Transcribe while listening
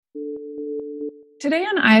Today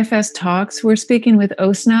on IFS Talks, we're speaking with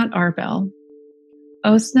Osnat Arbel.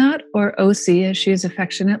 Osnat, or Osi as she is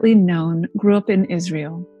affectionately known, grew up in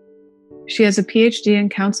Israel. She has a PhD in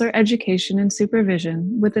counselor education and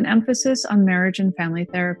supervision with an emphasis on marriage and family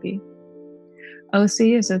therapy.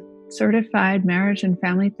 Osi is a certified marriage and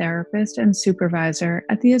family therapist and supervisor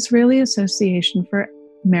at the Israeli Association for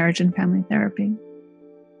Marriage and Family Therapy.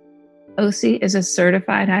 Osi is a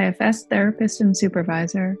certified IFS therapist and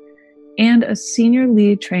supervisor and a senior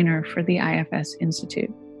lead trainer for the IFS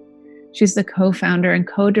Institute. She's the co-founder and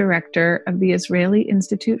co-director of the Israeli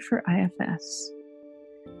Institute for IFS.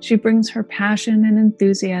 She brings her passion and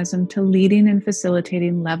enthusiasm to leading and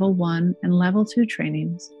facilitating Level 1 and Level 2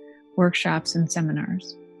 trainings, workshops, and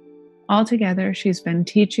seminars. Altogether, she's been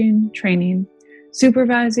teaching, training,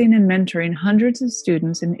 supervising, and mentoring hundreds of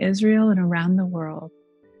students in Israel and around the world.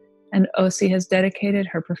 And Osi has dedicated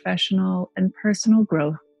her professional and personal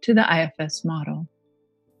growth to the IFS model.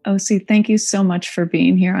 Osi, thank you so much for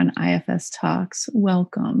being here on IFS Talks.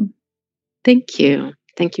 Welcome. Thank you.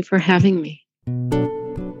 Thank you for having me.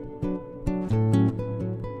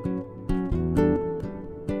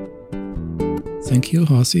 Thank you,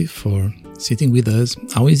 Osi, for sitting with us.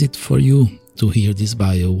 How is it for you to hear this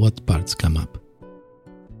bio? What parts come up?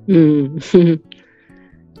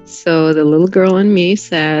 So the little girl in me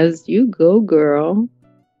says, "You go, girl."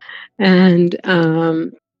 And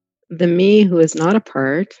the me who is not a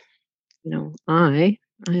part, I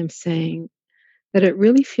am saying that it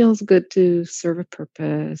really feels good to serve a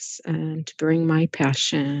purpose and to bring my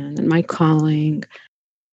passion and my calling,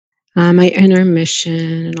 my inner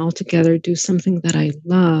mission, and all together do something that I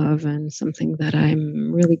love and something that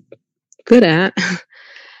I'm really good at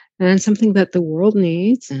and something that the world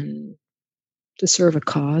needs, and to serve a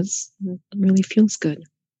cause. It really feels good.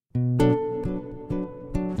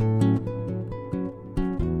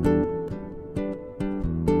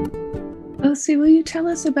 Osi, will you tell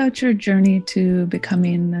us about your journey to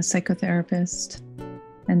becoming a psychotherapist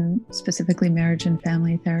and specifically marriage and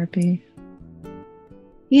family therapy?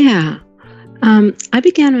 Yeah. I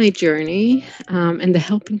began my journey in the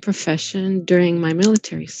helping profession during my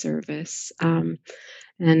military service.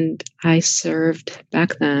 And I served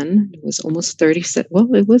back then. It was almost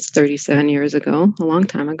 37 years ago, a long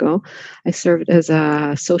time ago. I served as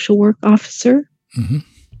a social work officer,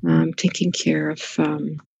 taking care of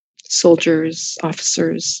soldiers,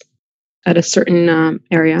 officers at a certain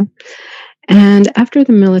area. And after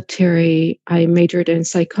the military, I majored in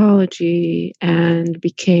psychology and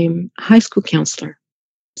became a high school counselor.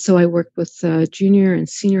 So I worked with junior and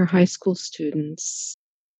senior high school students.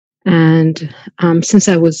 And since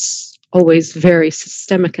I was always very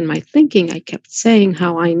systemic in my thinking, I kept saying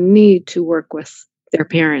how I need to work with their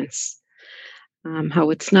parents,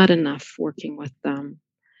 how it's not enough working with them.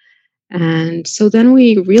 And so then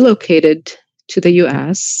we relocated to the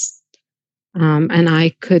US. And I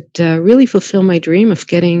could really fulfill my dream of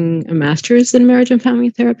getting a master's in marriage and family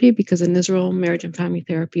therapy, because in Israel, marriage and family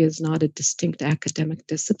therapy is not a distinct academic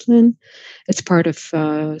discipline. It's part of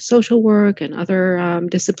social work and other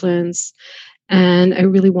disciplines. And I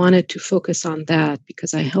really wanted to focus on that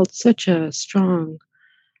because I held such a strong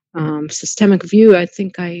systemic view. I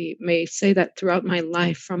think I may say that throughout my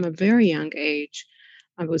life from a very young age,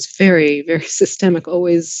 I was very, very systemic,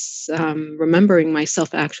 always remembering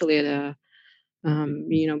myself actually at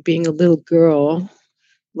being a little girl,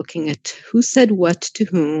 looking at who said what to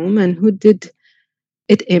whom and who did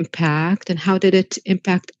it impact and how did it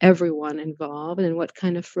impact everyone involved and what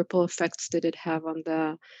kind of ripple effects did it have on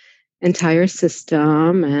the entire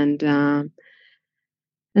system. And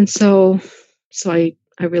so I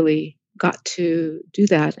really got to do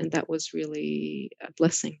that, and that was really a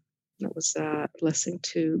blessing. That was a blessing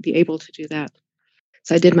to be able to do that.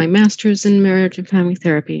 So I did my master's in marriage and family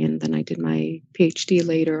therapy, and then I did my PhD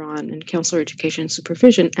later on in counselor education and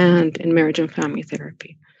supervision and in marriage and family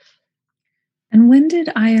therapy. And when did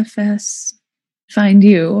IFS find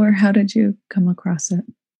you, or how did you come across it?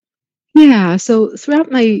 Yeah, so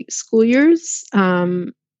throughout my school years,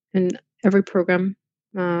 in every program,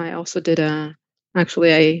 I also did I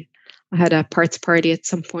had a parts party at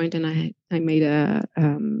some point, and I made a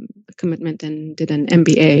commitment and did an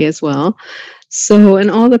MBA as well. So in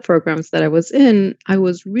all the programs that I was in, I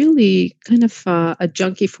was really kind of a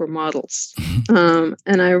junkie for models.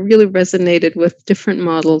 And I really resonated with different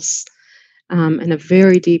models in a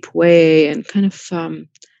very deep way, and kind of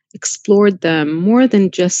explored them more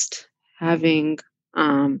than just having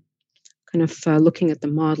looking at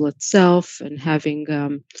the model itself and having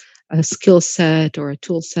a skill set or a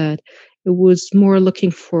tool set. It was more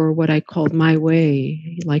looking for what I called my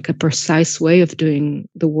way, like a precise way of doing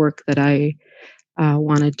the work that I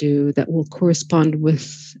want to do that will correspond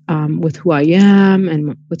with who I am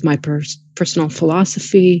and with my personal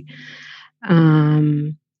philosophy,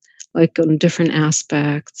 like on different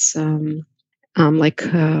aspects. Like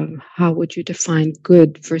how would you define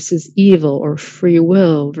good versus evil, or free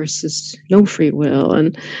will versus no free will,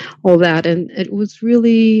 and all that. And it was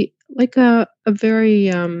really like a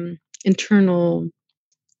very internal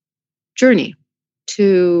journey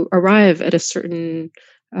to arrive at a certain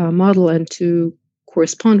model and to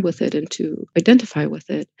correspond with it and to identify with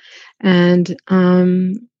it. And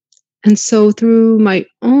so through my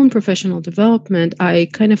own professional development, I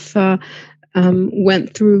kind of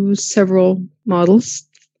went through several models.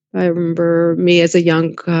 I remember me as a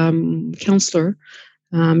young counselor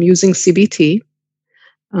using CBT,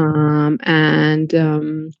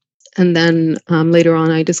 and then later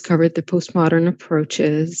on, I discovered the postmodern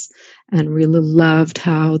approaches and really loved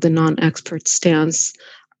how the non-expert stance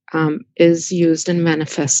is used and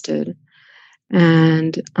manifested.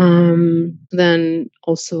 And then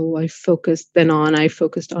also I focused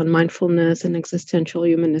on mindfulness and existential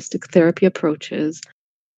humanistic therapy approaches.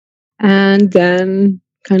 And then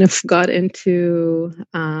kind of got into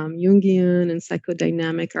Jungian and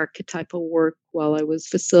psychodynamic archetypal work while I was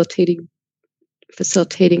facilitating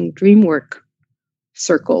dream work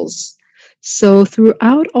circles. So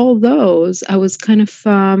throughout all those, I was kind of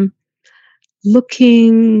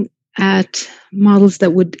looking at models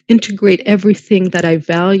that would integrate everything that I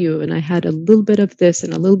value. And I had a little bit of this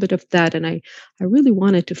and a little bit of that. And I really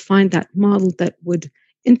wanted to find that model that would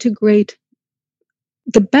integrate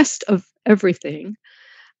the best of everything.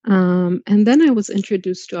 And then I was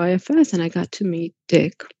introduced to IFS, and I got to meet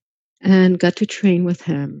Dick and got to train with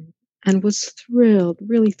him, and was thrilled,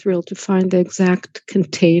 really thrilled to find the exact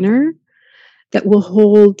container that will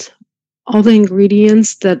hold all the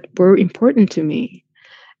ingredients that were important to me.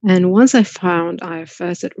 And once I found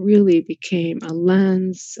IFS, it really became a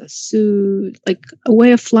lens, a suit, like a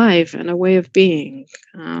way of life and a way of being.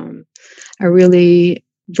 I really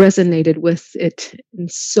resonated with it in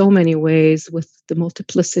so many ways, with the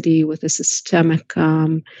multiplicity, with the systemic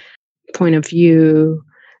point of view.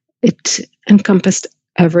 It encompassed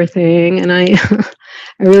everything. And I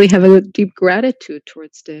really have a deep gratitude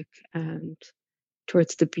towards Dick and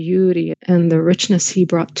towards the beauty and the richness he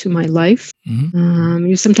brought to my life. Mm-hmm.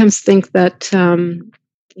 You sometimes think that,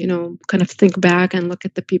 kind of think back and look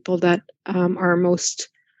at the people that are most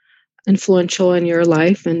influential in your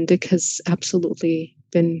life. And Dick has absolutely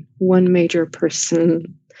been one major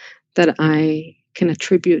person that I can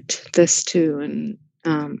attribute this to. And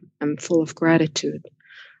I'm full of gratitude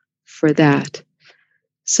for that.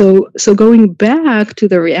 So going back to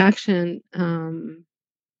the reaction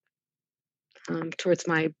towards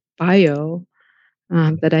my bio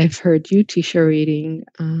that I've heard you, Tisha, reading,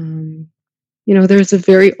 there's a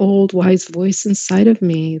very old, wise voice inside of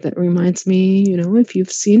me that reminds me, if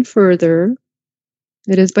you've seen further,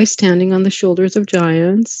 it is by standing on the shoulders of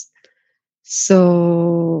giants.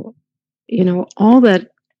 So, all that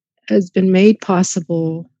has been made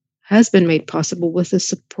possible with the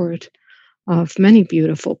support of many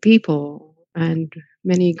beautiful people and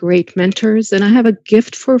many great mentors. And I have a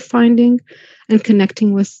gift for finding and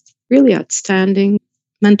connecting with really outstanding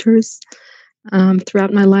mentors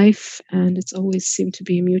throughout my life. And it's always seemed to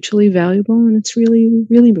be mutually valuable. And it's really,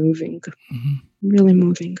 really moving. Mm-hmm. Really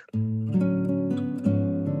moving.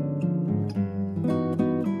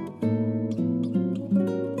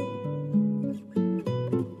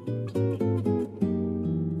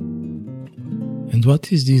 And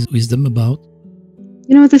what is this wisdom about?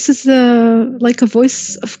 This is like a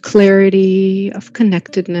voice of clarity, of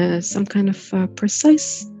connectedness, some kind of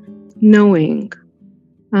precise knowing.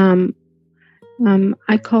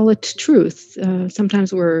 I call it truth.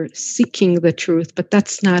 Sometimes we're seeking the truth, but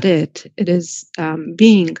that's not it. It is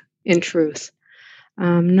being in truth,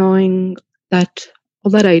 knowing that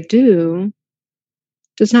all that I do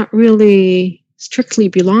does not really strictly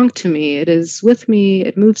belong to me. It is with me,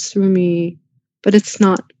 it moves through me, but it's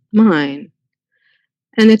not mine.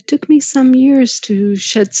 And it took me some years to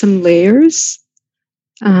shed some layers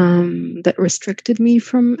that restricted me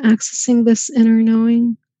from accessing this inner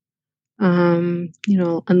knowing.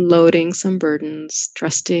 Unloading some burdens,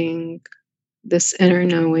 trusting this inner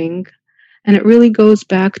knowing. And it really goes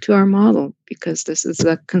back to our model, because this is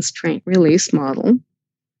a constraint release model.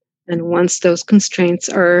 And once those constraints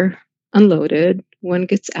are unloaded, one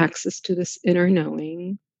gets access to this inner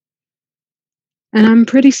knowing. And I'm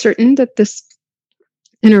pretty certain that this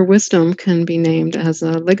inner wisdom can be named as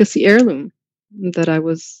a legacy heirloom that I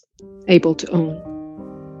was able to own.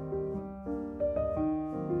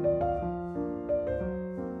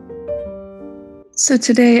 So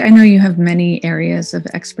today, I know you have many areas of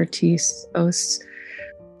expertise, Os,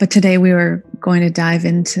 but today we were going to dive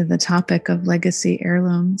into the topic of legacy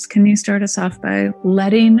heirlooms. Can you start us off by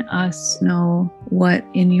letting us know what,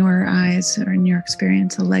 in your eyes or in your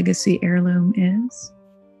experience, a legacy heirloom is?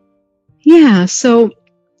 Yeah, so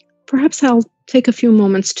perhaps I'll take a few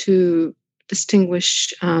moments to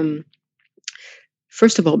distinguish,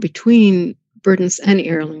 first of all, between burdens and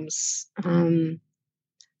heirlooms.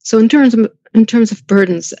 So in terms of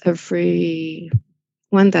burdens, everyone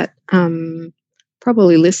that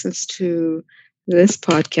probably listens to this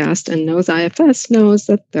podcast and knows IFS knows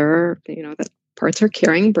that that parts are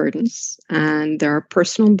carrying burdens, and there are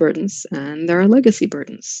personal burdens and there are legacy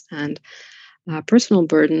burdens. And personal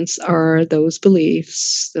burdens are those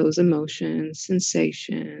beliefs, those emotions,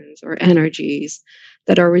 sensations, or energies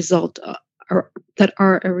that are a result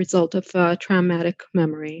of a traumatic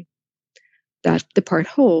memory that the part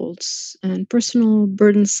holds. And personal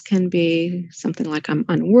burdens can be something like I'm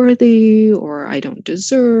unworthy, or I don't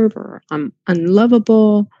deserve, or I'm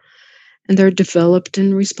unlovable. And they're developed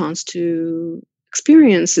in response to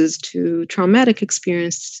traumatic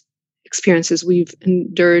experiences we've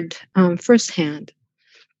endured firsthand.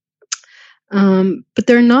 But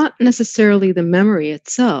they're not necessarily the memory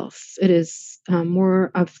itself. It is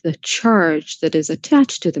more of the charge that is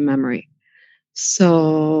attached to the memory.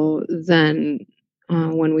 So then,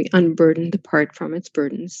 when we unburden the part from its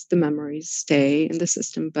burdens, the memories stay in the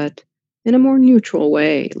system, but in a more neutral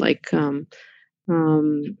way, like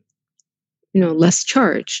less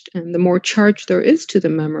charged. And the more charge there is to the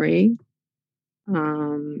memory,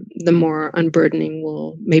 the more unburdening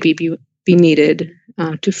will maybe be needed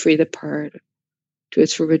to free the part to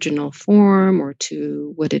its original form, or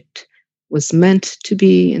to what it was meant to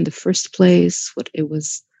be in the first place, what it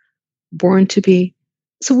was born to be.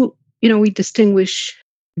 So, we distinguish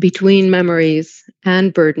between memories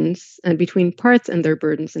and burdens, and between parts and their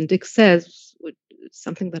burdens. And Dick says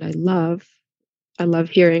something that I love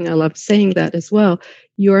hearing, I love saying that as well.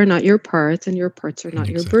 You are not your parts, and your parts are not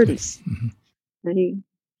your burdens. Mm-hmm. And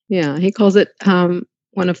he calls it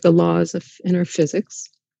one of the laws of inner physics.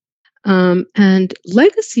 And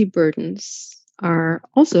legacy burdens are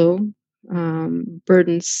also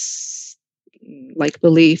burdens like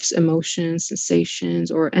beliefs, emotions,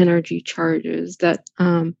 sensations, or energy charges that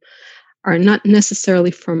are not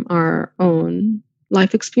necessarily from our own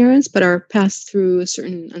life experience, but are passed through a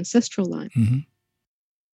certain ancestral line.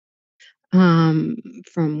 Mm-hmm.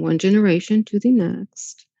 From one generation to the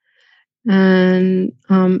next. And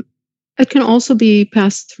it can also be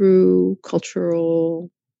passed through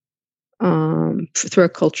through a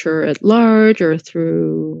culture at large, or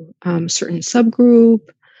through a certain subgroup,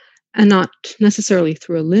 and not necessarily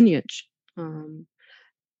through a lineage.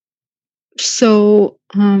 So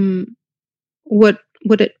what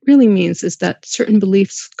it really means is that certain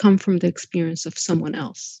beliefs come from the experience of someone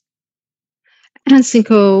else. And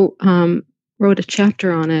Cinco wrote a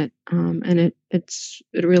chapter on it, and it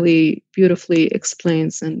really beautifully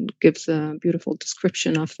explains and gives a beautiful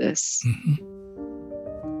description of this. Mm-hmm.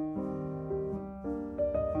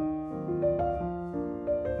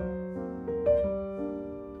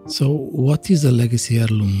 So, what is a legacy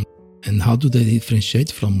heirloom, and how do they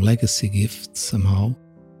differentiate from legacy gifts somehow?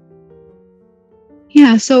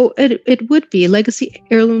 Yeah, so it would be legacy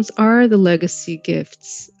heirlooms are the legacy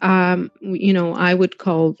gifts. I would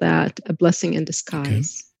call that a blessing in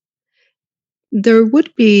disguise. Okay. There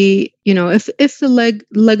would be, if the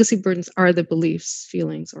legacy burdens are the beliefs,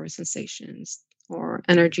 feelings, or sensations, or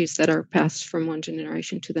energies that are passed from one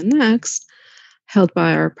generation to the next, held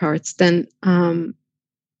by our parts, then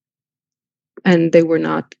and they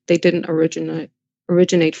didn't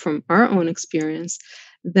originate from our own experience,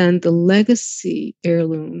 then the legacy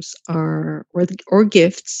heirlooms are, or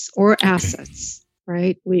gifts, or assets,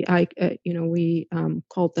 right? We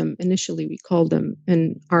called them initially. We called them,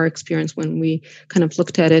 in our experience, when we kind of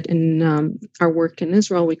looked at it in our work in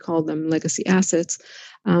Israel, we called them legacy assets,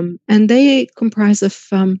 and they comprise of,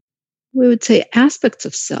 we would say, aspects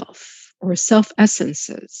of self, or self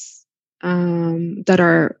essences, that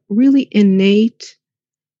are really innate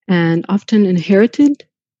and often inherited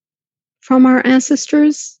from our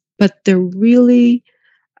ancestors, but they're really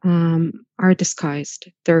are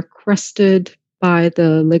disguised. They're crusted by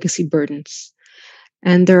the legacy burdens.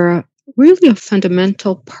 And they're really a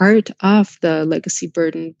fundamental part of the legacy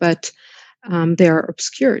burden, but they are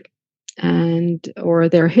obscured or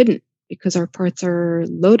they're hidden because our parts are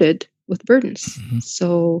loaded with burdens. Mm-hmm.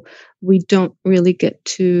 So we don't really get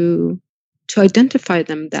to identify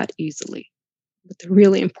them that easily, but they're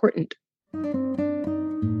really important.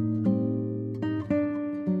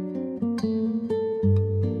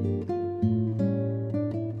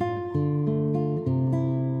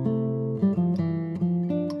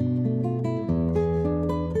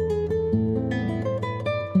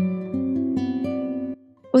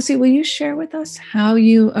 Osi, will you share with us how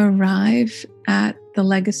you arrive at the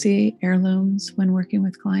legacy heirlooms when working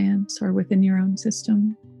with clients or within your own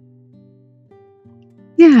system?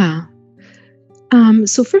 Yeah.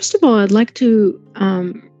 So first of all, I'd like to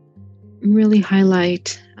really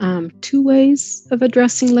highlight 2 ways of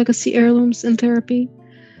addressing legacy heirlooms in therapy.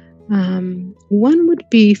 One would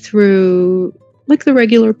be through like the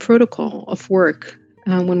regular protocol of work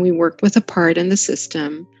when we work with a part in the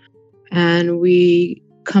system and we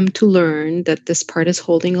come to learn that this part is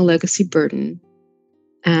holding a legacy burden.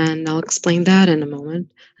 And I'll explain that in a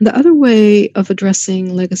moment. And the other way of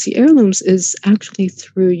addressing legacy heirlooms is actually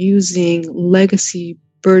through using legacy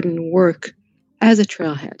burden work as a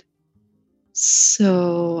trailhead.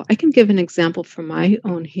 So I can give an example from my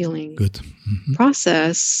own healing Good.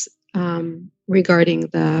 process regarding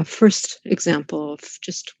the first example of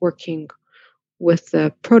just working with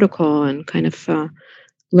the protocol and kind of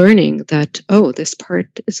learning that, oh, this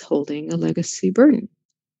part is holding a legacy burden.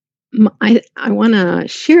 I want to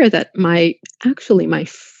share that my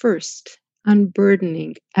first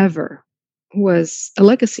unburdening ever was a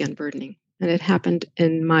legacy unburdening, and it happened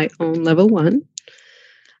in my own level 1.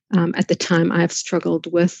 At the time, I've struggled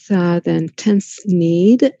with the intense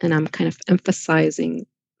need, and I'm kind of emphasizing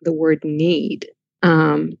the word need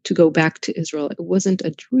to go back to Israel. It wasn't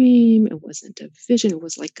a dream, it wasn't a vision, it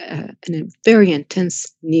was like a very intense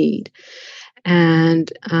need.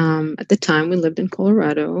 And at the time, we lived in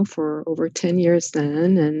Colorado for over 10 years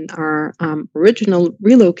then, and our original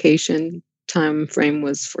relocation time frame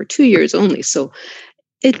was for 2 years only. So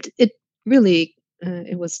it really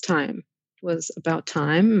it was time. It was about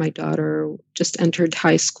time. My daughter just entered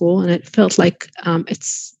high school, and it felt like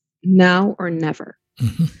it's now or never.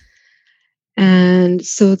 Mm-hmm. And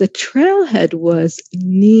so the trailhead was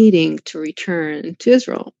needing to return to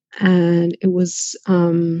Israel, and it was.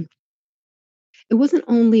 It wasn't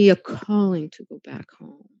only a calling to go back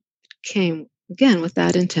home. It came again with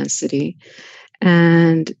that intensity,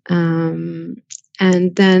 and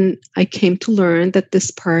then I came to learn that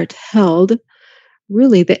this part held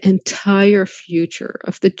really the entire future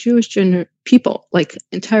of the Jewish people, like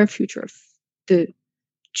entire future of the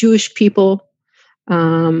Jewish people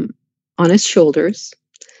on its shoulders.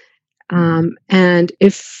 And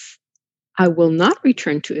if I will not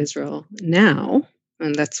return to Israel now,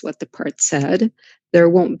 and that's what the part said, there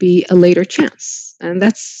won't be a later chance. And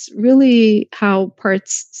that's really how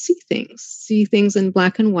parts see things in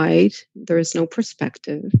black and white. There is no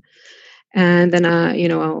perspective. And then,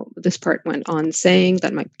 this part went on saying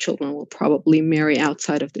that my children will probably marry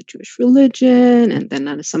outside of the Jewish religion. And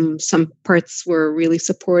then some parts were really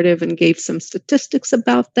supportive and gave some statistics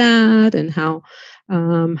about that and how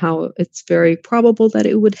it's very probable that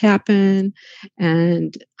it would happen.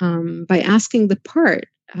 And by asking the part,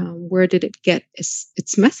 where did it get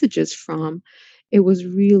its messages from, it was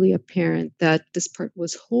really apparent that this part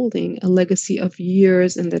was holding a legacy of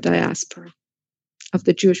years in the diaspora, of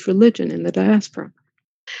the Jewish religion in the diaspora.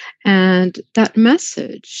 And that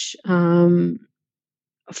message,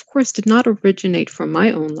 of course, did not originate from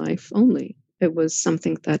my own life only. It was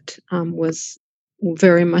something that was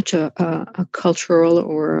very much a cultural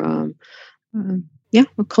or a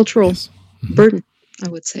cultural Yes. Mm-hmm. burden, I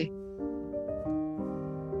would say.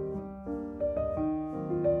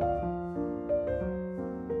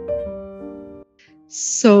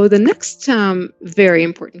 So the next very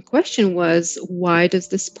important question was, why does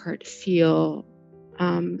this part feel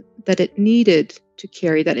that it needs to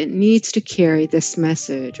carry this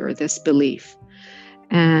message or this belief?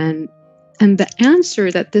 And the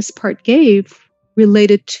answer that this part gave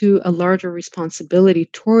related to a larger responsibility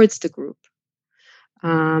towards the group.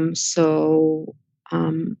 So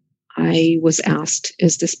I was asked,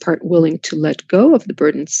 is this part willing to let go of the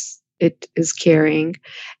burdens it is carrying?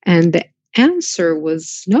 And the answer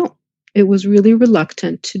was no. It was really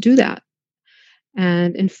reluctant to do that.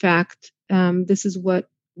 And in fact, this is what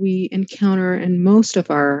we encounter in most of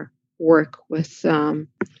our work with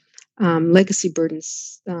legacy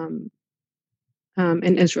burdens in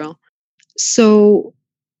Israel. So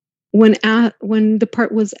when the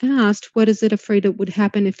part was asked, what is it afraid it would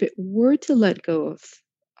happen if it were to let go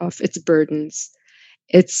of its burdens,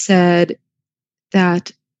 it said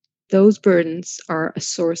that those burdens are a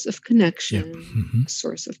source of connection, Mm-hmm. a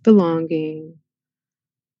source of belonging,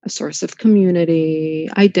 a source of community,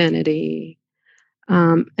 identity.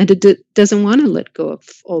 And it doesn't want to let go of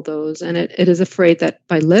all those. And it is afraid that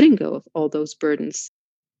by letting go of all those burdens,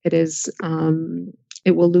 it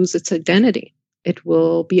will lose its identity. It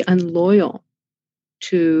will be unloyal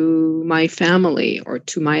to my family or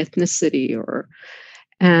to my ethnicity,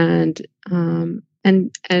 and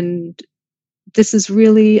this is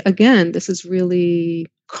really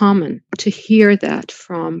common to hear that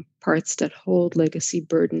from parts that hold legacy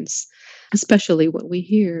burdens, especially what we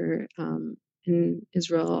hear in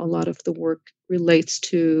Israel. A lot of the work relates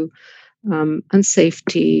to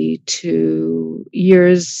unsafety, to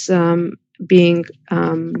years being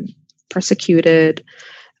persecuted,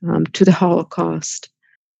 to the Holocaust.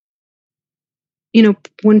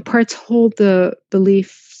 When parts hold the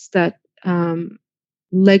beliefs that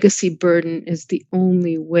legacy burden is the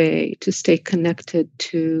only way to stay connected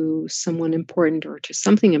to someone important or to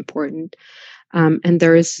something important, and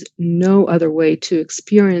there is no other way to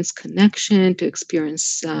experience connection, to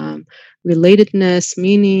experience relatedness,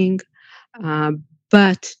 meaning,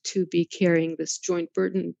 but to be carrying this joint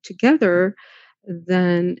burden together,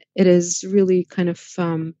 then it is really kind of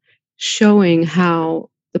showing how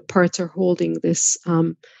the parts are holding this.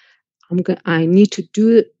 I need to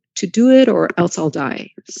do it, or else I'll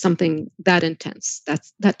die. Something that intense.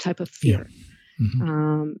 That's that type of fear. Yeah.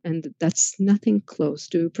 Mm-hmm. And that's nothing close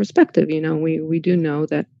to perspective. We do know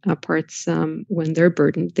that parts, when they're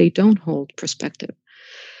burdened, they don't hold perspective.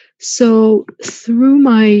 So through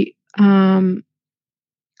my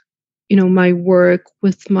my work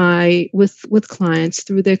with clients,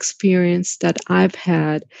 through the experience that I've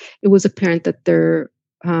had, it was apparent that there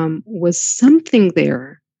was something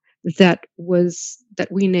there that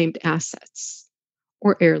we named assets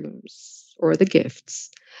or heirlooms or the gifts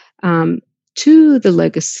to the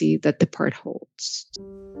legacy that the part holds.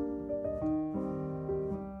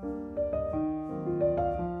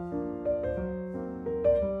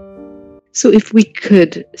 So if we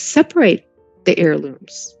could separate the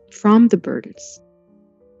heirlooms from the burdens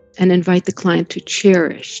and invite the client to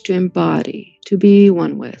cherish, to embody, to be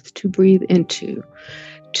one with, to breathe into,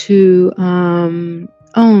 to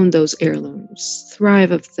own those heirlooms,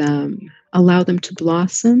 thrive of them, allow them to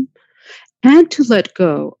blossom, and to let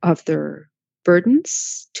go of their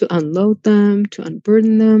burdens, to unload them, to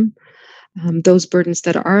unburden them, those burdens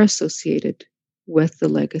that are associated with the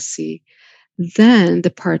legacy, then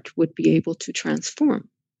the part would be able to transform.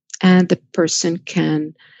 And the person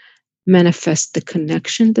can manifest the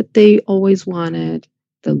connection that they always wanted,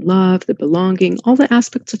 the love, the belonging, all the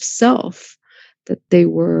aspects of self that they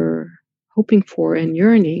were hoping for and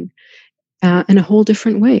yearning in a whole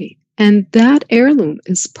different way. And that heirloom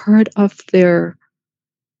is part of their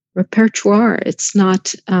repertoire. It's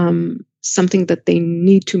not something that they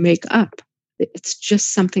need to make up. It's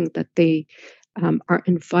just something that they are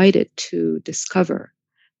invited to discover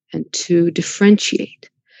and to differentiate.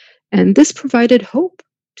 And this provided hope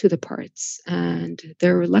to the parts, and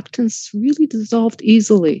their reluctance really dissolved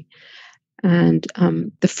easily. And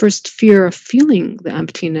the first fear of feeling the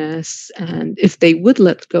emptiness, and if they would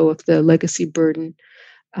let go of the legacy burden,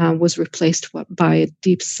 was replaced by a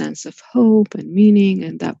deep sense of hope and meaning.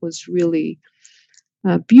 And that was really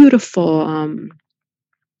a beautiful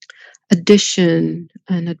addition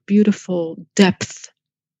and a beautiful depth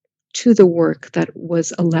to the work that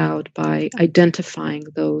was allowed by identifying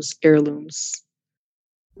those heirlooms.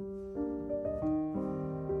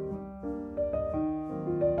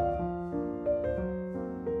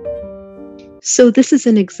 So this is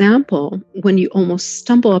an example when you almost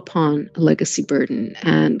stumble upon a legacy burden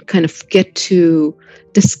and kind of get to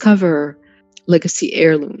discover legacy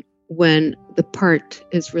heirloom when the part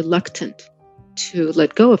is reluctant to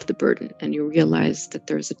let go of the burden, and you realize that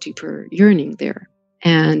there's a deeper yearning there.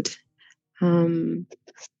 And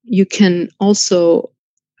you can also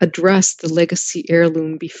address the legacy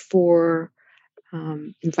heirloom before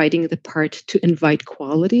inviting the part to invite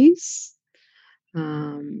qualities.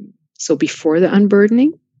 So before the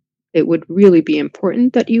unburdening, it would really be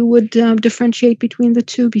important that you would differentiate between the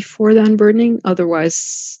two before the unburdening.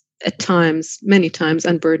 Otherwise, many times,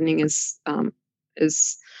 unburdening is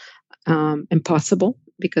impossible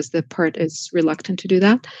because the part is reluctant to do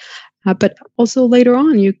that. But also later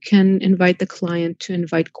on, you can invite the client to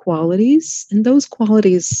invite qualities. And those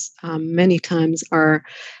qualities many times are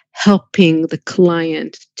helping the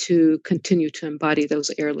client to continue to embody those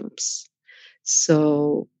heirlooms.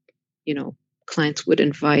 So, clients would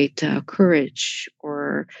invite courage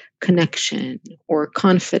or connection or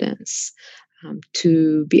confidence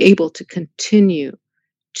to be able to continue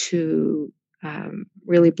to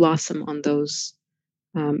really blossom on those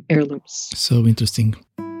heirlooms. So interesting.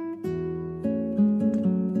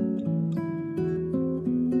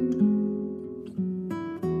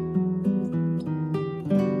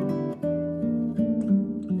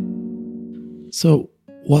 So,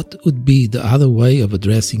 what would be the other way of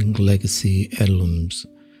addressing legacy heirlooms?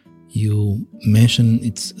 You mentioned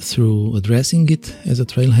it's through addressing it as a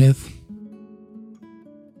trailhead.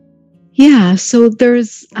 Yeah, so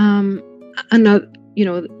there's another,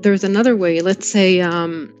 there's another way. Let's say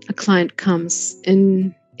a client comes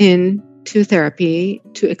in to therapy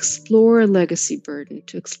to explore a legacy burden,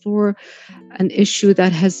 to explore an issue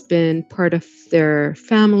that has been part of their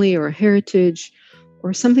family or heritage,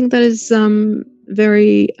 or something that is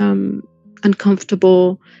very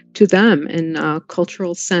uncomfortable to them in a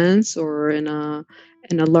cultural sense or in a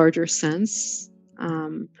larger sense,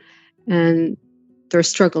 and they're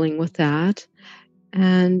struggling with that.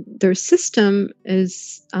 And their system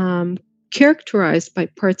is characterized by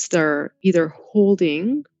parts that are either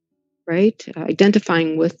holding, right,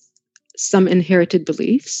 identifying with some inherited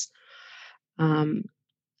beliefs, um,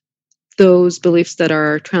 those beliefs that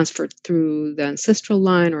are transferred through the ancestral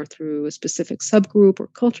line or through a specific subgroup or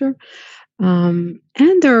culture. And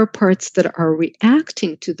there are parts that are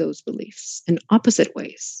reacting to those beliefs in opposite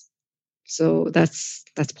ways. So that's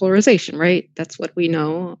polarization, right? That's what we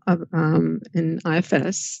know of, in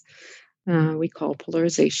IFS. We call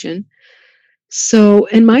polarization. So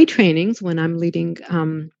in my trainings, when I'm leading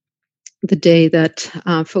the day that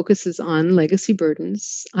focuses on legacy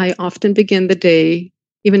burdens, I often begin the day,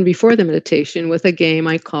 even before the meditation, with a game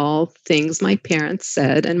I call Things My Parents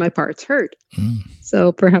Said and My Parts Heard. Mm.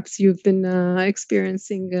 So perhaps you've been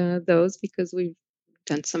experiencing those, because we've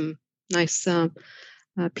done some nice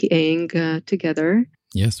PAing together.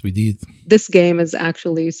 Yes, we did. This game is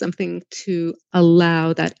actually something to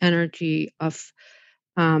allow that energy of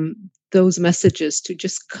those messages to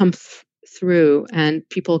just come through, and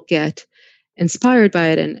people get inspired by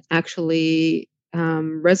it and actually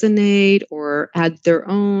resonate or add their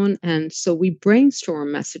own. And so we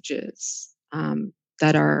brainstorm messages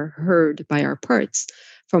that are heard by our parts,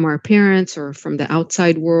 from our parents or from the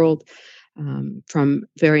outside world, from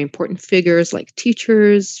very important figures like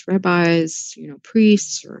teachers, rabbis,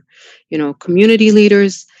 priests, or community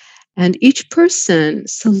leaders. And each person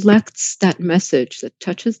selects that message that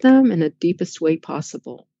touches them in the deepest way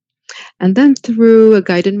possible. And then through a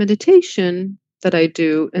guided meditation that I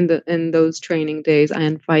do in those training days, I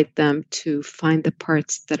invite them to find the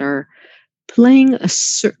parts that are playing a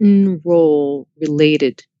certain role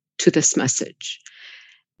related to this message.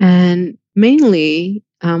 And mainly,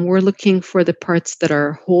 we're looking for the parts that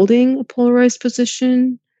are holding a polarized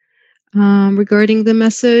position regarding the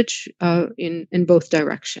message in both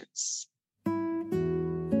directions.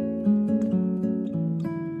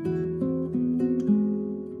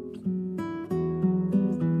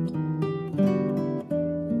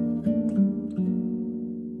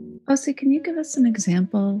 Osi, can you give us an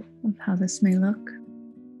example of how this may look?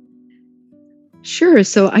 Sure.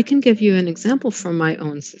 So I can give you an example from my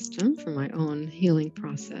own system, from my own healing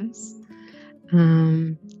process.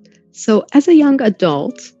 So as a young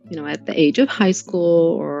adult, at the age of high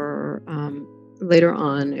school or later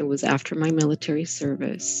on, it was after my military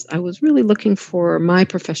service, I was really looking for my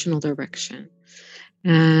professional direction.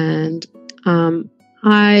 And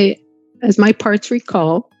as my parts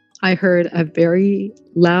recall, I heard a very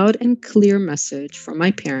loud and clear message from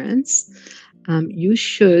my parents. You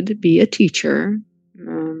should be a teacher.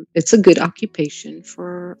 It's a good occupation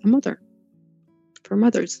for a mother, for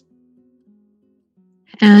mothers.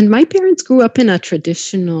 And my parents grew up in a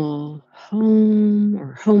traditional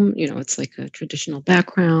home, it's like a traditional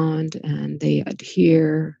background, and they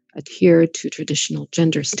adhere to traditional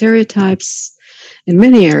gender stereotypes in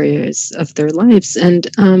many areas of their lives. And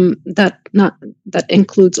that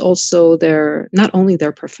includes also not only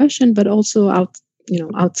their profession, but also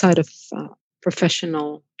outside of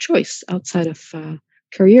professional choice, outside of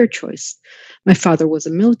career choice. My father was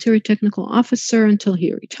a military technical officer until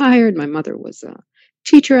he retired. My mother was a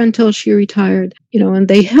teacher until she retired, and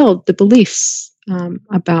they held the beliefs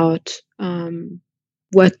about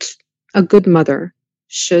what a good mother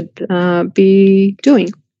should be doing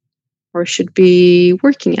or should be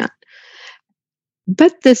working at.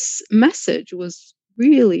 But this message was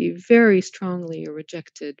really very strongly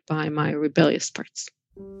rejected by my rebellious parts.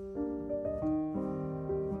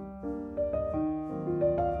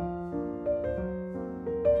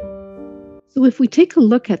 So if we take a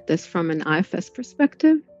look at this from an IFS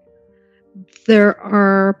perspective, there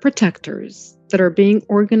are protectors that are being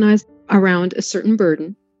organized around a certain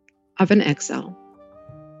burden of an exile.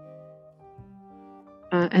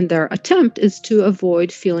 And their attempt is to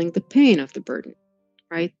avoid feeling the pain of the burden,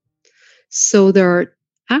 right? So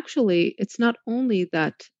it's not only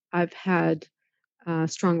that I've had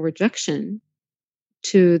strong rejection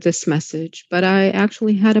to this message, but I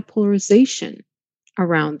actually had a polarization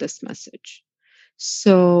around this message.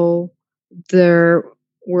 So there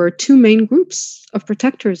were two main groups of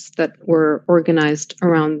protectors that were organized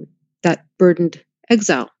around that burdened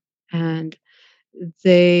exile and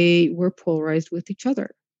they were polarized with each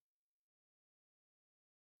other.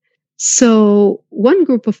 So one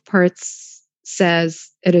group of parts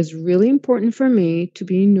says it is really important for me to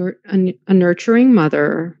be a nurturing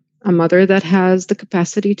mother, a mother that has the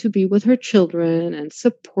capacity to be with her children and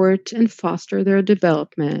support and foster their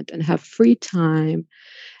development and have free time,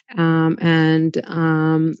 and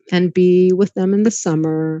be with them in the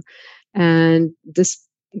summer. And this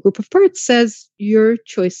group of parts says your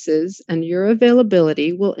choices and your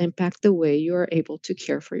availability will impact the way you are able to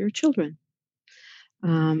care for your children.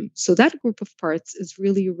 So that group of parts is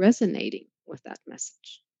really resonating with that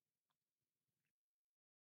message.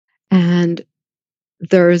 And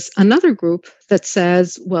there's another group that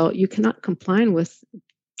says, well, you cannot comply with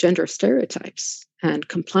gender stereotypes. And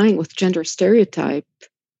complying with gender stereotypes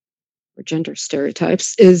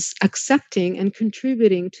is accepting and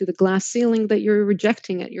contributing to the glass ceiling that you're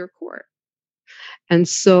rejecting at your core. And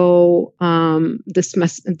so this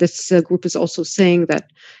group is also saying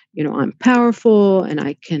that, I'm powerful and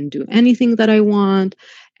I can do anything that I want.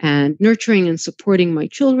 And nurturing and supporting my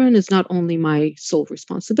children is not only my sole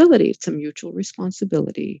responsibility, it's a mutual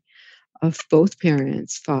responsibility of both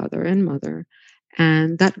parents, father and mother.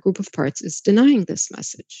 And that group of parts is denying this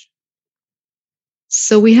message.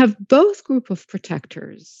 So we have both group of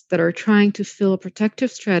protectors that are trying to fill a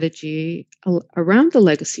protective strategy around the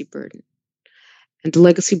legacy burden. And the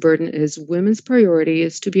legacy burden is women's priority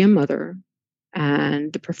is to be a mother,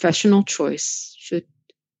 and the professional choice should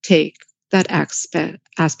take that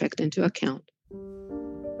aspect into account.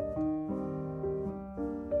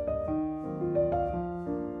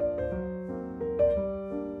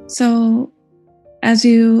 So, as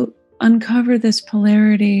you uncover this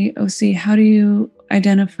polarity, OC, how do you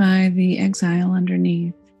identify the exile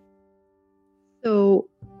underneath? So,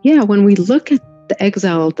 when we look at the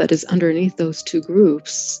exile that is underneath those two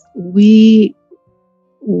groups, the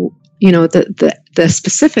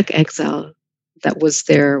specific exile that was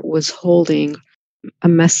there was holding a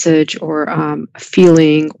message or a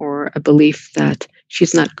feeling or a belief that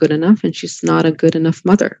she's not good enough and she's not a good enough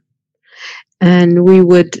mother. And we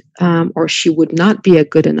would, or she would not be a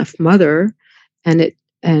good enough mother,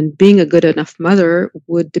 and being a good enough mother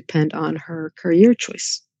would depend on her career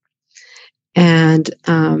choice. And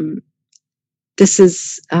this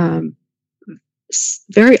is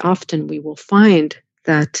very often we will find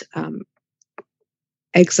that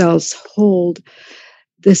exiles hold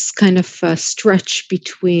this kind of stretch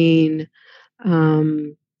between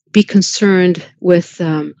be concerned with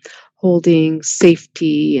holding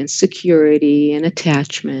safety and security and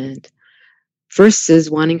attachment versus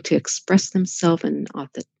wanting to express themselves in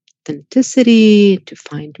authenticity, to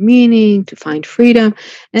find meaning, to find freedom.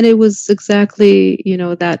 And it was exactly,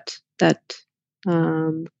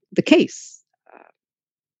 the case.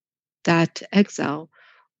 That exile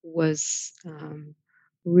was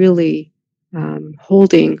really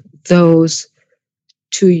holding those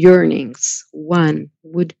two yearnings. One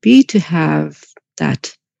would be to have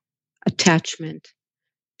that attachment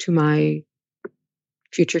to my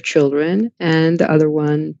future children, and the other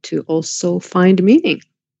one to also find meaning.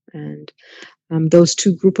 And those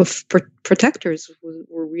two group of protectors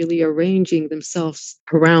were really arranging themselves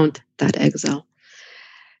around that exile.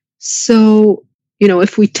 So,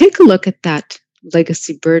 if we take a look at that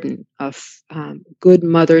legacy burden of good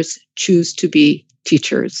mothers choose to be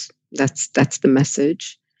teachers, that's the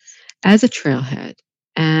message, as a trailhead,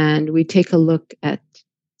 and we take a look at,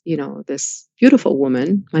 this beautiful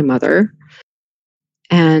woman, my mother,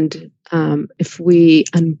 and if we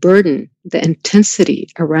unburden the intensity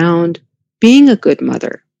around being a good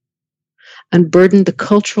mother, unburden the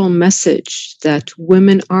cultural message that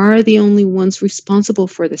women are the only ones responsible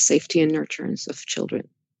for the safety and nurturance of children,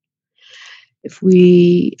 if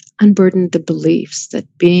we unburden the beliefs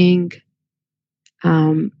that being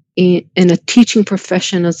in a teaching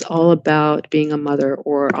profession is all about being a mother,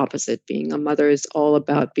 or opposite, being a mother is all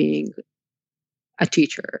about being a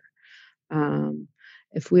teacher,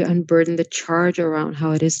 if we unburden the charge around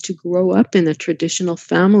how it is to grow up in a traditional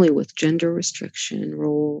family with gender restriction,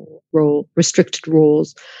 restricted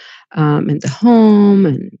roles in the home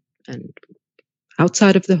and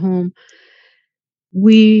outside of the home,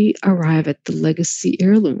 we arrive at the legacy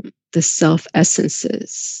heirloom, the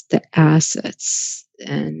self-essences, the assets,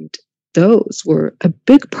 and those were a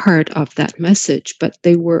big part of that message, but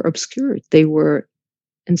they were obscured. They were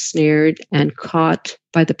ensnared and caught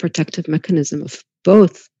by the protective mechanism of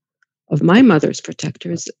both of my mother's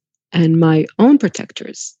protectors and my own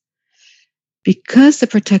protectors. Because the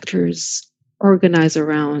protectors organize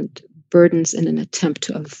around burdens in an attempt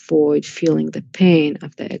to avoid feeling the pain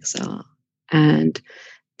of the exile, and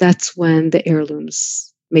that's when the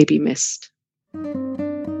heirlooms may be missed.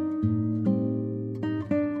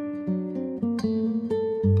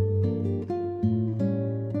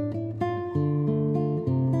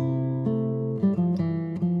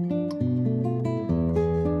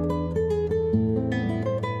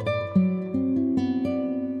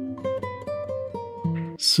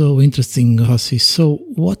 So interesting, Hossie. So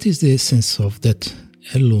what is the essence of that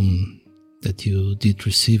heirloom that you did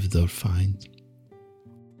receive or find?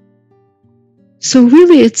 So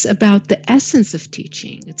really, it's about the essence of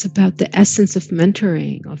teaching. It's about the essence of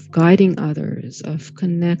mentoring, of guiding others, of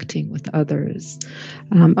connecting with others,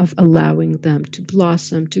 of allowing them to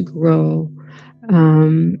blossom, to grow.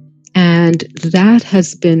 And that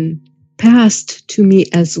has been passed to me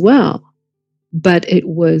as well, but it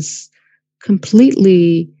was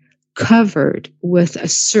completely covered with a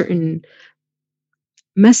certain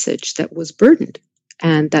message that was burdened.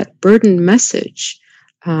 And that burdened message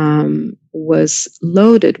was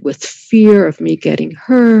loaded with fear of me getting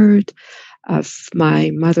hurt, of my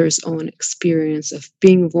mother's own experience of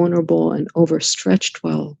being vulnerable and overstretched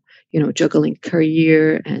while, juggling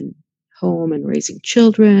career and home and raising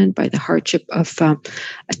children, by the hardship of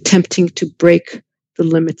attempting to break the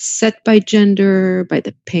limits set by gender, by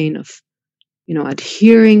the pain of,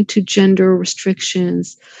 adhering to gender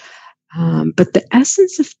restrictions. But the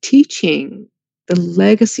essence of teaching, the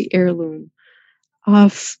legacy heirloom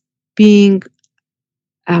of being,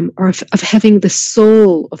 or of having the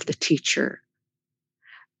soul of the teacher,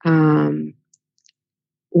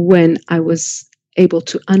 when I was able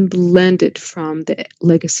to unblend it from the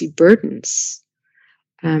legacy burdens,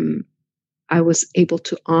 I was able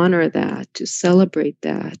to honor that, to celebrate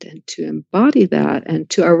that, and to embody that, and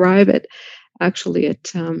to arrive at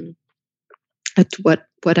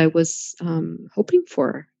what I was hoping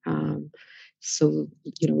for. So,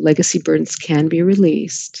 legacy burdens can be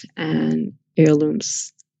released, and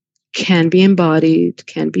heirlooms can be embodied,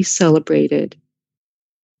 can be celebrated.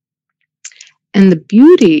 And the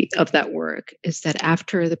beauty of that work is that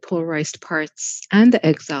after the polarized parts and the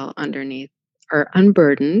exile underneath are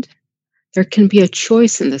unburdened, there can be a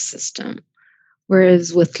choice in the system.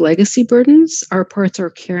 Whereas with legacy burdens, our parts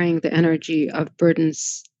are carrying the energy of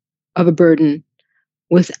a burden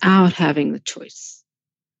without having the choice.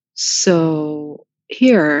 So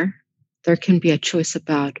here, there can be a choice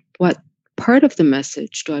about what part of the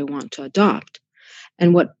message do I want to adopt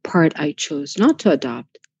and what part I chose not to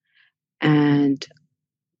adopt, and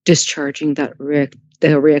discharging the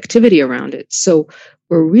reactivity around it. So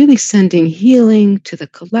we're really sending healing to the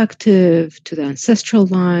collective, to the ancestral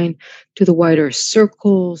line, to the wider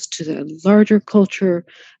circles, to the larger culture.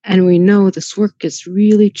 And we know this work is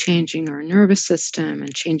really changing our nervous system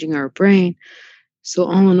and changing our brain. So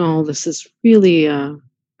all in all, this is really a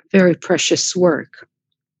very precious work.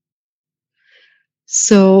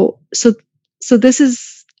 So this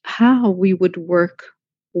is how we would work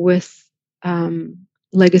with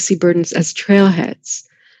legacy burdens as trailheads.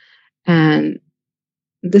 And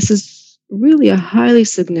this is really a highly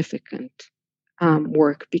significant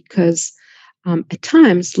work because at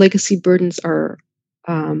times legacy burdens are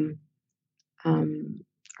kind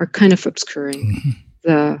of obscuring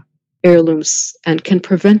the heirlooms and can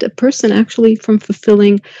prevent a person actually from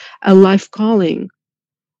fulfilling a life calling,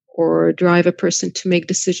 or drive a person to make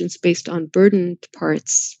decisions based on burdened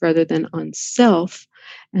parts rather than on self.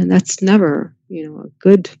 And that's never, a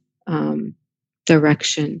good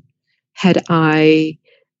direction. Had I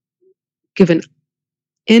given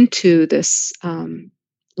into this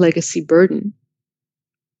legacy burden,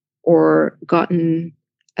 or gotten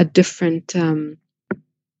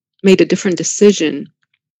made a different decision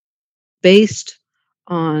based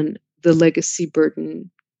on the legacy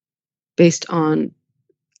burden, based on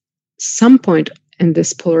some point in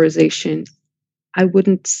this polarization, I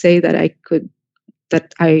wouldn't say that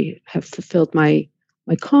I have fulfilled my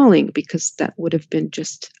calling, because that would have been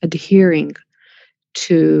just adhering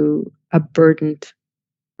to a burdened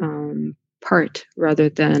part rather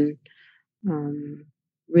than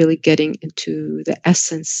really getting into the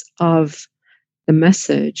essence of the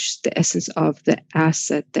message, the essence of the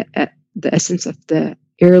asset, the essence of the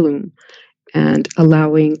heirloom, and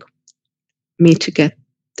allowing me to get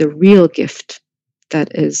the real gift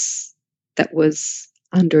that was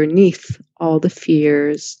underneath all the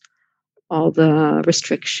fears, all the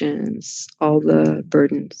restrictions, all the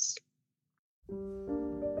burdens.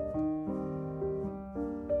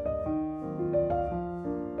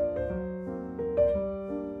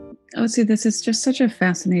 Oh, see, this is just such a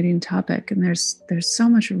fascinating topic, and there's so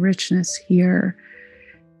much richness here.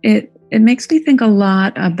 It makes me think a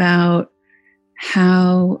lot about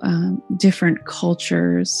how different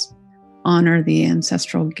cultures honor the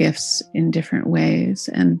ancestral gifts in different ways.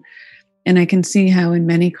 And I can see how in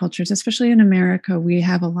many cultures, especially in America, we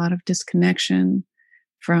have a lot of disconnection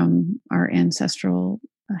from our ancestral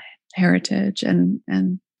heritage and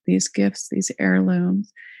these gifts, these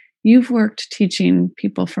heirlooms. You've worked teaching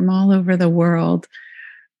people from all over the world.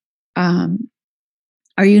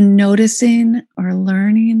 Are you noticing or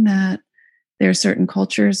learning that there are certain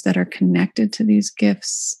cultures that are connected to these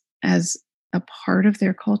gifts as a part of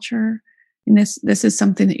their culture? And this is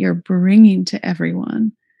something that you're bringing to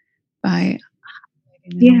everyone by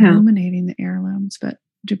illuminating the heirlooms. But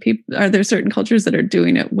are there certain cultures that are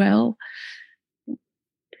doing it well?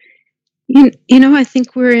 I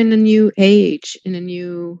think we're in a new age, in a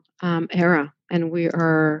new era, and we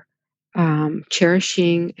are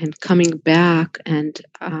cherishing and coming back and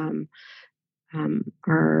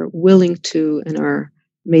are willing to and are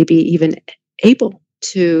maybe even able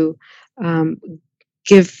to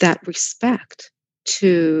give that respect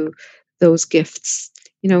to those gifts.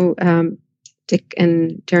 Dick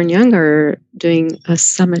and Darren Young are doing a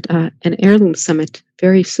summit, an heirloom summit,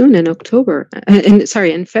 very soon in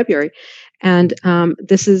in February, and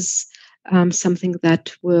this is something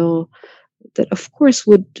that of course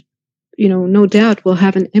would, no doubt will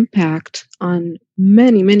have an impact on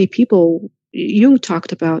many, many people. Jung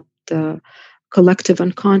talked about the collective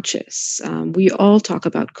unconscious. We all talk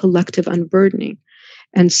about collective unburdening,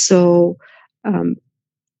 and so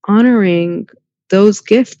honoring those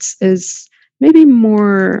gifts is maybe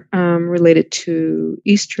more related to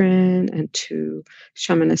Eastern and to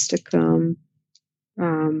shamanistic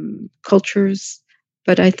cultures,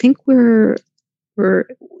 but I think we're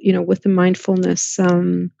with the mindfulness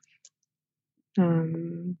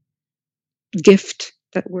gift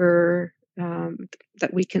that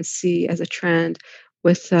we can see as a trend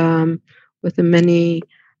with the many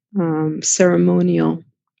ceremonial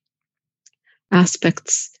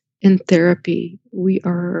aspects in therapy. We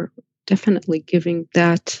are definitely giving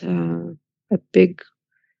that a big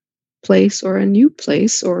place or a new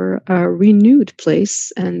place or a renewed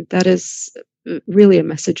place, and that is really a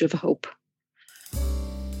message of hope.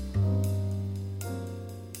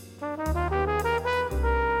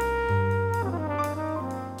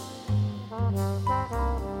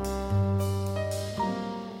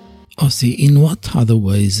 Ossie, in what other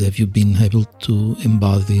ways have you been able to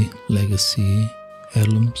embody legacy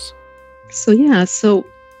heirlooms? So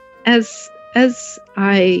as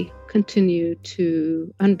I continue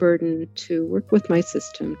to unburden, to work with my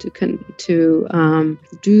system, to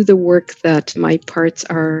do the work that my parts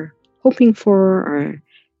are hoping for, are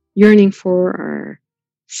yearning for, are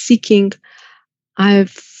seeking,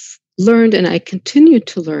 I've learned, and I continue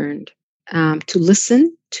to learn, to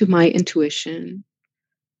listen to my intuition,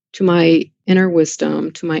 to my inner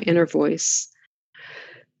wisdom, to my inner voice.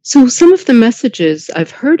 So some of the messages I've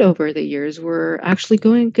heard over the years were actually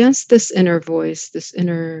going against this inner voice, this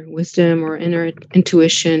inner wisdom or inner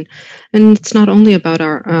intuition. And it's not only about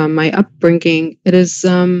my upbringing. It is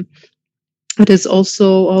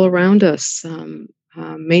also all around us.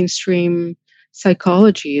 Mainstream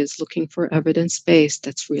psychology is looking for evidence-based.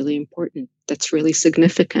 That's really important. That's really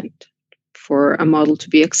significant for a model to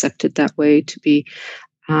be accepted that way, to be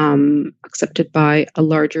accepted by a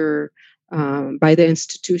larger, by the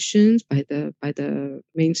institutions, by the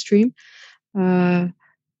mainstream.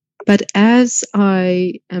 But as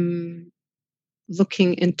I am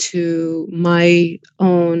looking into my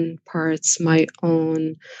own parts, my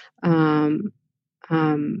own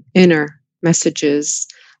inner messages,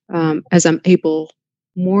 as I'm able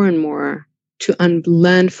more and more to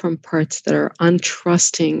unblend from parts that are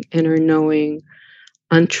untrusting inner knowing,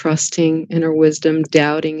 untrusting inner wisdom,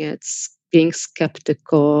 doubting it, being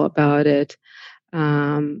skeptical about it,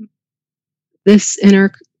 this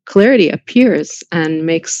inner clarity appears and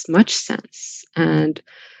makes much sense. And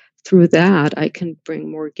through that, I can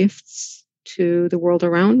bring more gifts to the world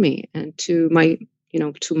around me and to my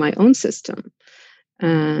own system.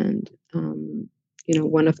 And,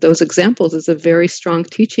 one of those examples is a very strong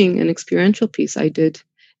teaching and experiential piece I did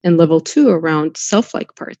in level 2 around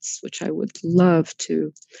self-like parts, which I would love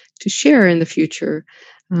to share in the future.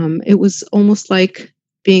 It was almost like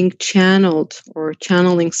being channeled or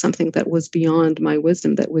channeling something that was beyond my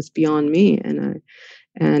wisdom, that was beyond me, and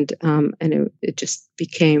it just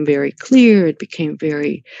became very clear. It became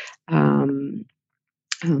very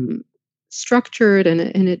structured, and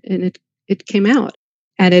it came out,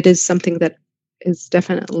 and it is something that is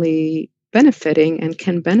definitely benefiting and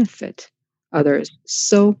can benefit others.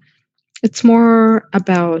 So it's more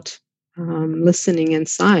about listening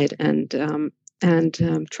inside and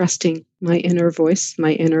and trusting my inner voice,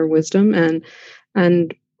 my inner wisdom,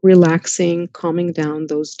 and relaxing, calming down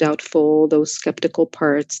those doubtful, those skeptical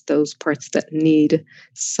parts, those parts that need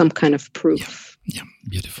some kind of proof. Yeah,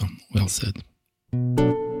 beautiful. Well said.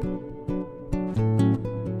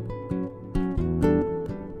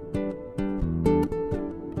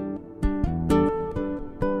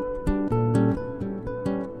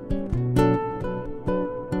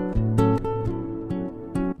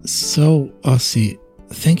 So, Ossie,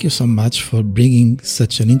 thank you so much for bringing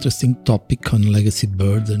such an interesting topic on legacy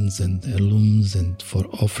burdens and heirlooms, and for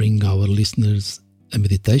offering our listeners a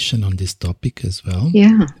meditation on this topic as well.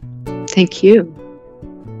 Yeah, thank you.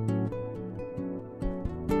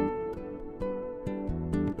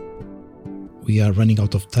 We are running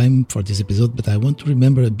out of time for this episode, but I want to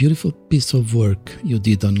remember a beautiful piece of work you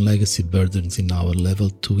did on legacy burdens in our Level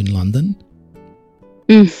 2 in London.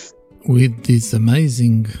 With this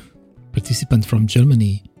amazing participant from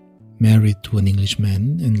Germany, married to an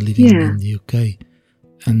Englishman and living in the UK.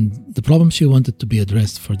 And the problem she wanted to be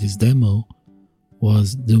addressed for this demo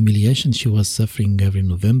was the humiliation she was suffering every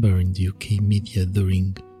November in the UK media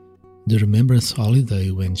during the Remembrance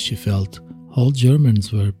holiday, when she felt all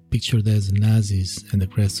Germans were pictured as Nazis and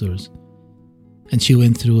aggressors. And she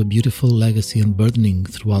went through a beautiful legacy unburdening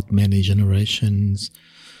throughout many generations,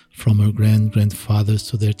 from her grandfathers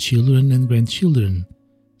to their children and grandchildren.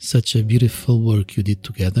 Such a beautiful work you did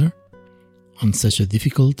together on such a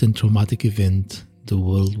difficult and traumatic event, the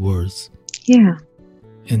World Wars. Yeah.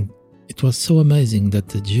 And it was so amazing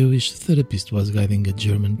that a Jewish therapist was guiding a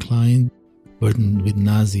German client burdened with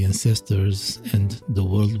Nazi ancestors and the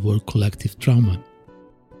World War collective trauma.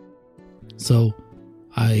 So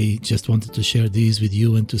I just wanted to share these with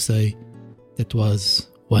you and to say that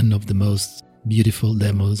was one of the most beautiful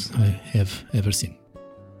demos I have ever seen.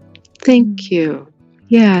 Thank you.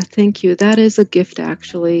 Yeah, thank you. That is a gift,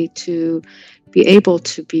 actually, to be able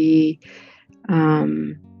to be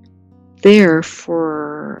there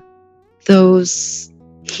for those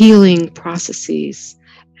healing processes.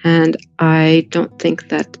 And I don't think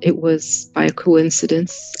that it was by a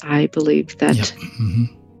coincidence. I believe that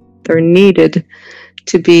there needed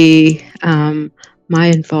to be my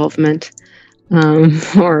involvement,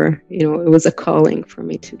 or, it was a calling for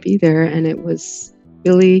me to be there. And it was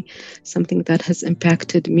really something that has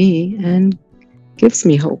impacted me and gives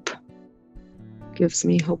me hope. Gives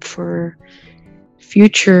me hope for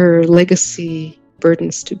future legacy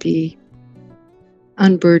burdens to be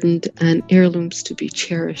unburdened and heirlooms to be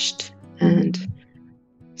cherished and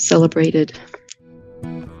celebrated.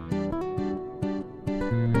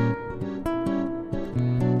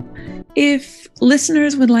 If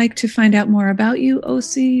listeners would like to find out more about you,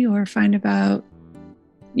 Ossie, or find about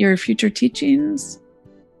your future teachings,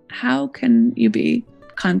 how can you be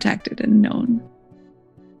contacted and known?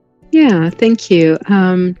 Yeah, thank you.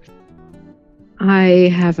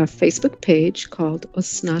 I have a Facebook page called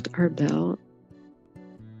Osnat Arbel,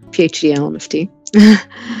 PhD LMFT,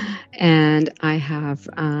 and I have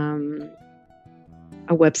a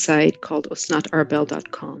website called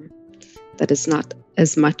osnatarbel.com that is not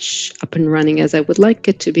as much up and running as I would like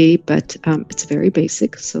it to be, but it's very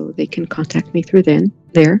basic, so they can contact me through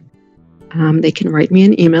there. They can write me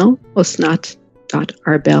an email,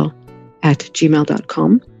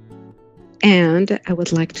 osnat.arbel@gmail.com. And I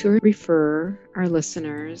would like to refer our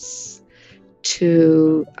listeners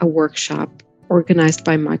to a workshop organized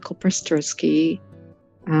by Michael Prastursky,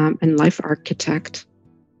 and life architect,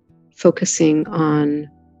 focusing on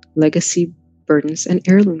legacy burdens and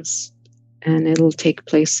heirlooms. And it'll take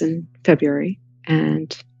place in February,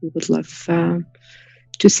 and we would love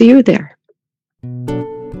to see you there.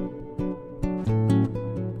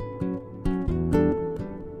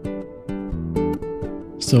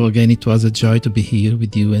 So again, it was a joy to be here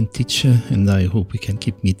with you and Tisha, and I hope we can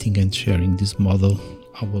keep meeting and sharing this model,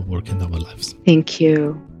 our work and our lives. Thank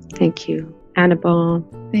you. Thank you, Annabelle.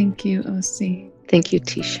 Thank you, Ossie. Thank you,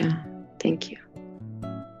 Tisha. Thank you.